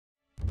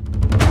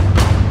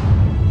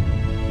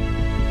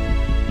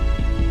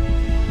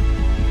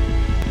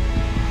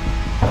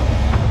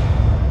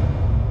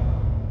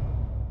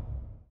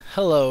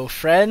Hello,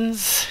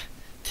 friends.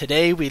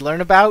 Today we learn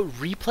about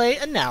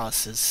replay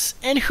analysis.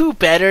 And who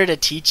better to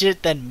teach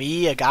it than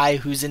me, a guy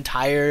whose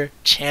entire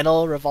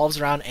channel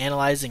revolves around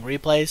analyzing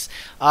replays?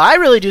 I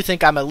really do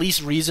think I'm at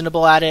least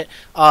reasonable at it.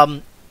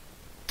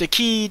 The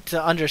key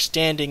to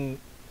understanding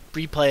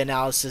replay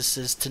analysis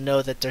is to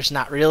know that there's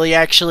not really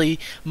actually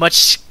much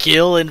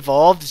skill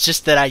involved. It's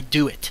just that I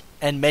do it,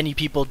 and many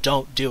people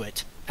don't do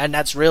it. And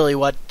that's really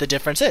what the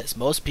difference is.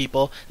 Most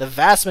people, the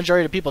vast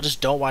majority of people, just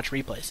don't watch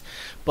replays.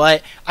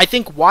 But I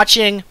think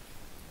watching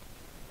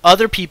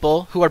other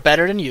people who are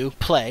better than you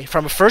play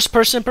from a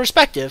first-person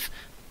perspective,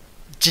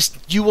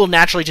 you will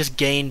naturally just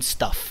gain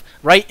stuff,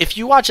 right? If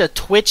you watch a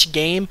Twitch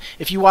game,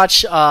 if you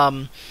watch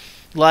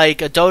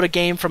like a Dota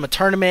game from a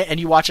tournament and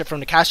you watch it from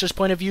the caster's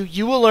point of view,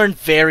 you will learn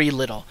very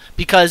little,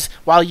 because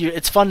while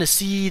it's fun to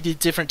see the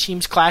different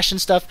teams clash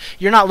and stuff,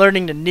 you're not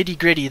learning the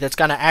nitty-gritty that's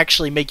going to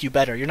actually make you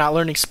better. You're not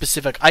learning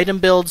specific item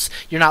builds,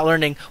 you're not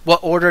learning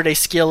what order they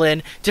skill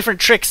in, different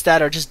tricks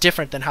that are just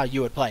different than how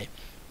you would play.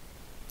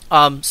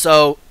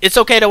 So it's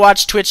okay to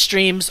watch Twitch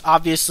streams,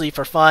 obviously,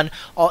 for fun.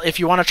 If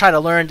you want to try to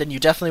learn, then you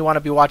definitely want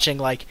to be watching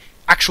like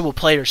actual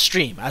players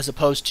stream as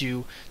opposed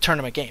to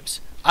tournament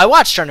games. I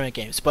watch tournament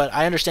games, but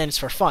I understand it's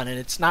for fun,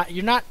 and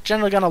you're not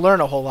generally going to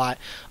learn a whole lot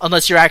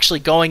unless you're actually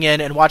going in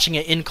and watching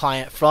it in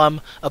client from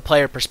a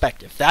player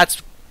perspective.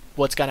 That's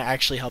what's going to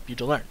actually help you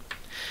to learn.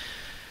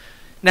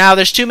 Now,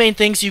 there's two main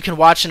things you can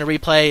watch in a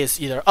replay,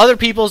 is either other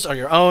people's or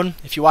your own.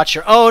 If you watch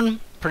your own,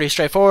 pretty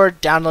straightforward.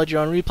 Download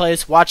your own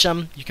replays, watch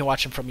them. You can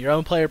watch them from your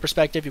own player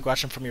perspective. You can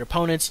watch them from your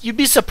opponents. You'd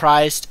be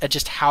surprised at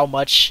just how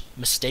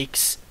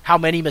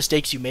many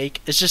mistakes you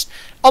make. It's just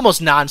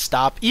almost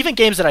non-stop. Even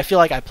games that I feel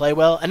like I play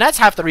well, and that's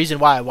half the reason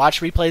why I watch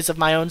replays of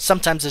my own.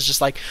 Sometimes it's just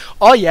like,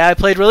 oh yeah, I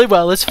played really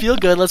well. Let's feel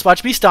good. Let's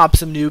watch me stomp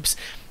some noobs.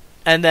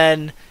 And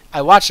then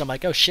I watch them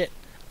like, oh shit,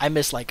 I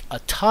missed like a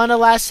ton of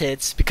last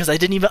hits because I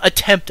didn't even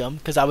attempt them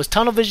because I was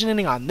tunnel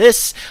visioning on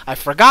this. I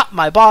forgot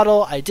my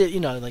bottle. I did,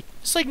 like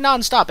it's like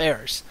non-stop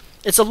errors.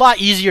 It's a lot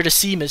easier to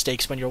see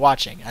mistakes when you're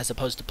watching as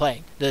opposed to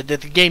playing. The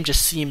game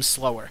just seems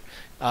slower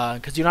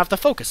because you don't have to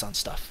focus on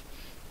stuff.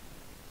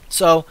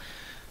 So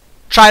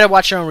try to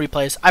watch your own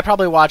replays. I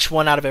probably watch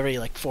one out of every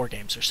 4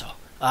 games or so.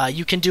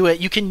 You can do it.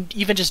 You can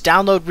even just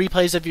download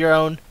replays of your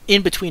own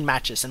in between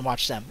matches and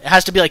watch them. It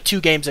has to be 2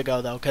 games ago,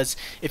 though, because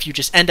if you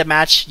just end a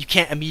match, you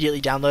can't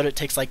immediately download it. It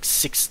takes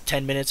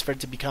 6-10 minutes for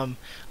it to become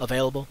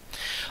available.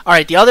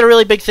 Alright, the other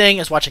really big thing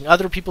is watching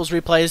other people's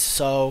replays,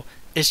 so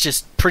it's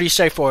just pretty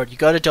straightforward. You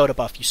go to Dota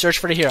Buff, you search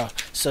for the hero.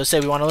 So say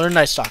we want to learn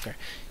Night Stalker,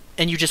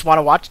 and you just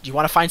want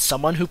to find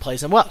someone who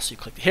plays him well. So you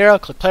click the hero,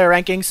 click player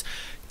rankings.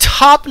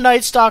 Top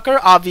Night Stalker,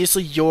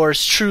 obviously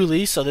yours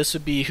truly, so this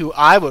would be who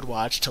I would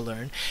watch to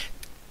learn.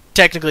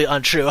 Technically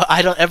untrue.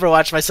 I don't ever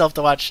watch myself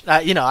to watch,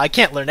 I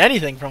can't learn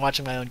anything from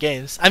watching my own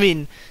games. I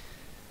mean,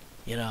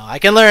 I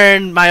can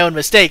learn my own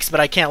mistakes, but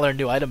I can't learn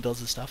new item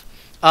builds and stuff.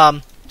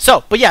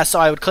 So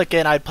I would click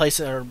in, I'd place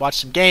it or watch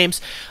some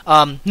games.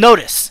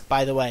 Notice,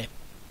 by the way,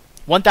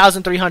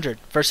 1,300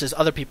 versus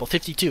other people,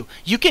 52.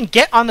 You can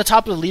get on the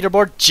top of the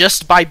leaderboard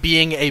just by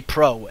being a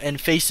pro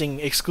and facing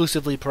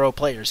exclusively pro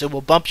players. It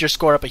will bump your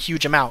score up a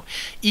huge amount,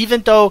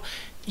 even though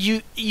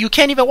you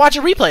can't even watch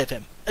a replay of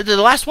him. The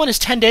last one is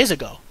 10 days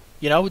ago.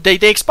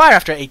 They expire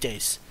after 8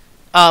 days.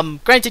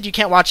 Granted, you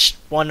can't watch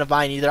one of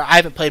mine either. I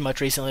haven't played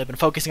much recently. I've been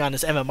focusing on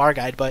this MMR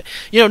guide, but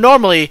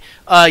normally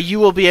you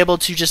will be able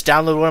to just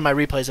download one of my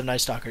replays of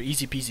Night Stalker,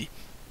 easy peasy.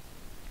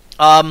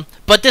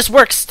 But this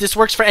works. This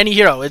works for any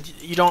hero.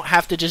 You don't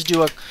have to just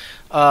do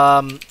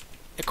a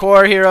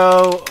core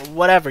hero,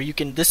 whatever.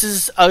 This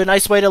is a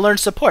nice way to learn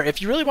support.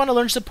 If you really want to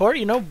learn support,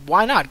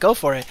 why not? Go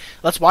for it.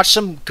 Let's watch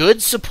some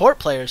good support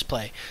players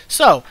play.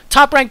 So,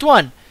 top ranked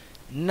one,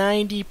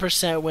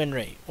 90% win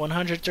rate,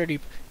 130.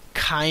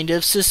 Kind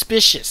of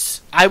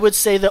suspicious. I would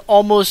say that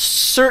almost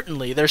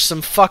certainly there's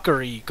some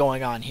fuckery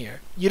going on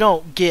here. You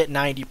don't get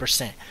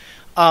 90%.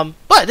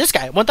 But this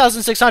guy,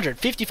 1,600,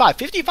 55.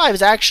 55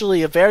 is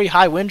actually a very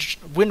high win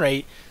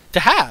rate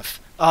to have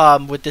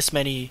with this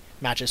many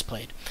matches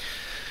played.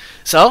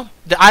 So,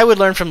 I would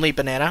learn from Leap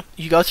Banana.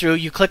 You go through,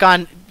 you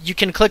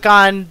can click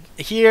on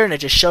here, and it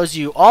just shows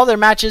you all their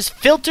matches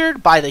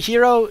filtered by the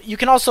hero. You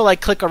can also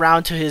click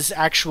around to his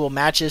actual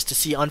matches to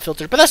see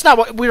unfiltered, but that's not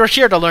what we were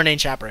here to learn.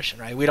 Ancient Apparition,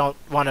 right? We don't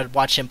want to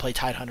watch him play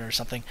Tidehunter or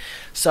something.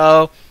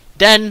 So,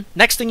 then,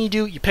 next thing you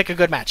do, you pick a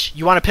good match.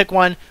 You want to pick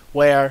one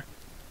where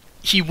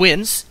he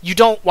wins. You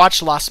don't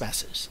watch lost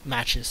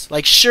matches.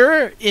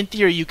 Sure, in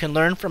theory, you can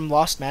learn from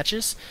lost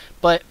matches,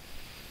 but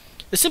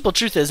the simple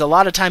truth is, a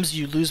lot of times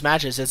you lose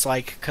matches, it's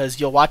because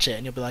you'll watch it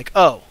and you'll be like,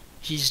 oh,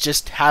 he's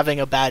just having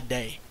a bad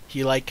day.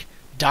 He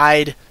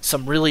died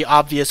some really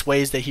obvious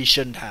ways that he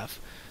shouldn't have.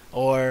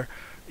 Or,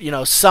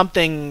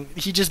 something,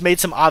 he just made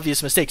some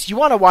obvious mistakes. You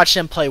want to watch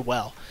him play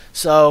well.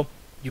 So,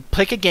 you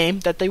pick a game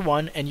that they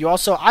won, and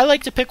I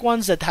like to pick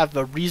ones that have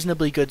a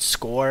reasonably good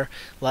score.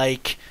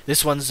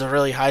 This one's a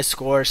really high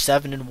score,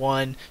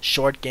 7-1,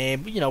 short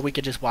game. We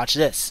could just watch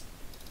this.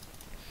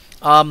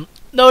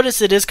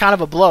 Notice it is kind of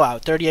a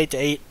blowout,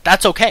 38-8.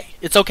 That's okay.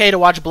 It's okay to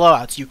watch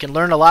blowouts. You can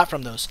learn a lot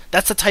from those.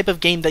 That's the type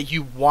of game that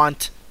you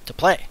want to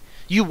play.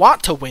 You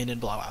want to win in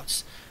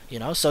blowouts, you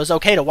know. So it's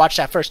okay to watch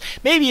that first.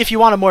 Maybe if you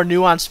want a more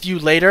nuanced view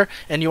later,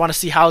 and you want to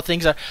see how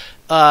things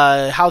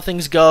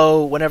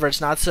go whenever it's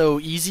not so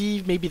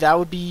easy, maybe that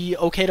would be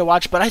okay to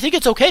watch. But I think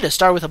it's okay to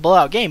start with a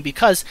blowout game,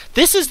 because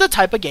this is the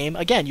type of game,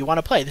 again, you want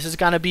to play. This is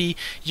gonna be,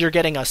 you're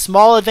getting a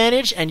small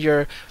advantage and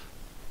you're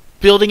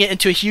building it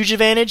into a huge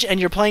advantage, and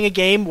you're playing a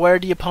game where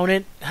the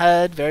opponent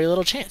had very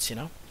little chance, you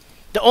know.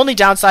 The only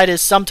downside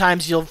is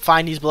sometimes you'll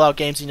find these blowout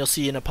games and you'll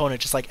see an opponent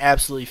just like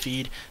absolutely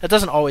feed. That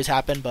doesn't always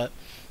happen, but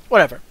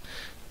whatever.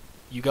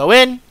 You go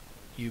in,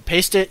 you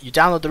paste it, you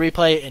download the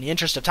replay. In the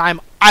interest of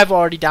time, I've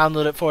already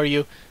downloaded it for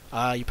you.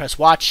 You press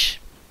watch.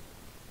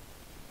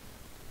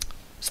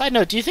 Side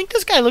note, do you think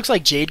this guy looks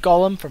like Jade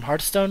Golem from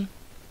Hearthstone?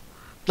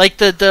 Like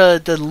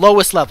the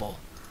lowest level.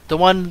 The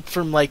one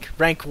from like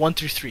rank 1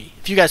 through 3.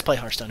 If you guys play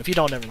Hearthstone. If you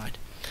don't, never mind.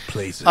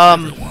 Places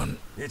everyone.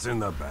 It's in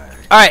the bag.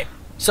 Alright,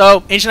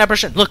 so Ancient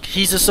Apparition. Look,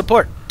 he's a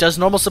support. Does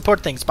normal support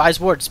things. Buys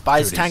wards.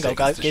 Buys Tango.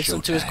 Gives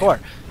them to his core.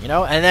 You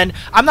know? And then,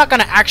 I'm not going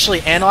to actually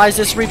analyze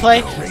this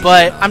replay,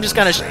 but I'm just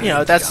going to, you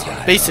know, that's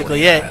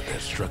basically it.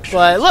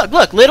 But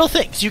look, little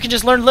things. You can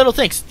just learn little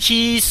things.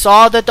 He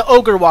saw that the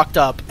ogre walked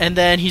up, and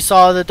then he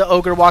saw that the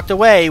ogre walked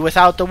away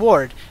without the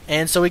ward.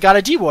 And so he got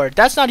a D-ward.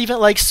 That's not even,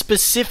 like,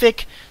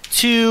 specific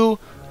to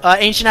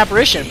Ancient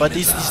Apparition, but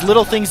these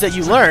little things that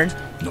you learn,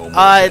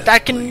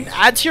 that can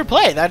add to your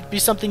play. That'd be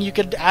something you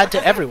could add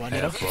to everyone,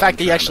 you know? The fact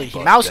that he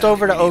moused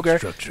over to ogre,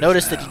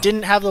 noticed that he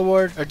didn't have the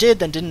ward, or did,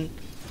 then didn't.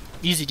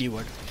 Easy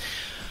D-ward.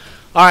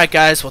 Alright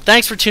guys, well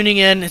thanks for tuning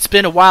in. It's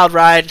been a wild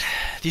ride.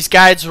 These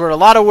guides were a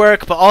lot of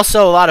work, but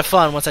also a lot of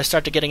fun once I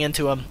started getting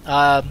into them.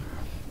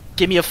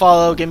 Give me a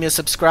follow, give me a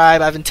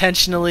subscribe. I've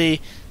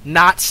intentionally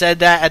not said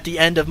that at the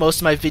end of most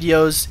of my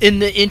videos in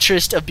the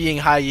interest of being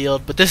high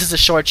yield, but this is a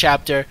short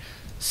chapter.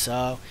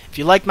 So, if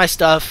you like my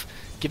stuff,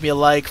 give me a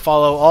like,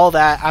 follow, all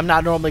that. I'm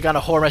not normally going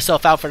to whore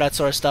myself out for that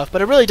sort of stuff, but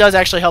it really does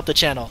actually help the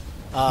channel.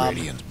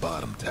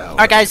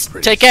 Alright guys,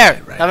 take care.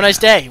 Have a nice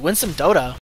day. Win some Dota.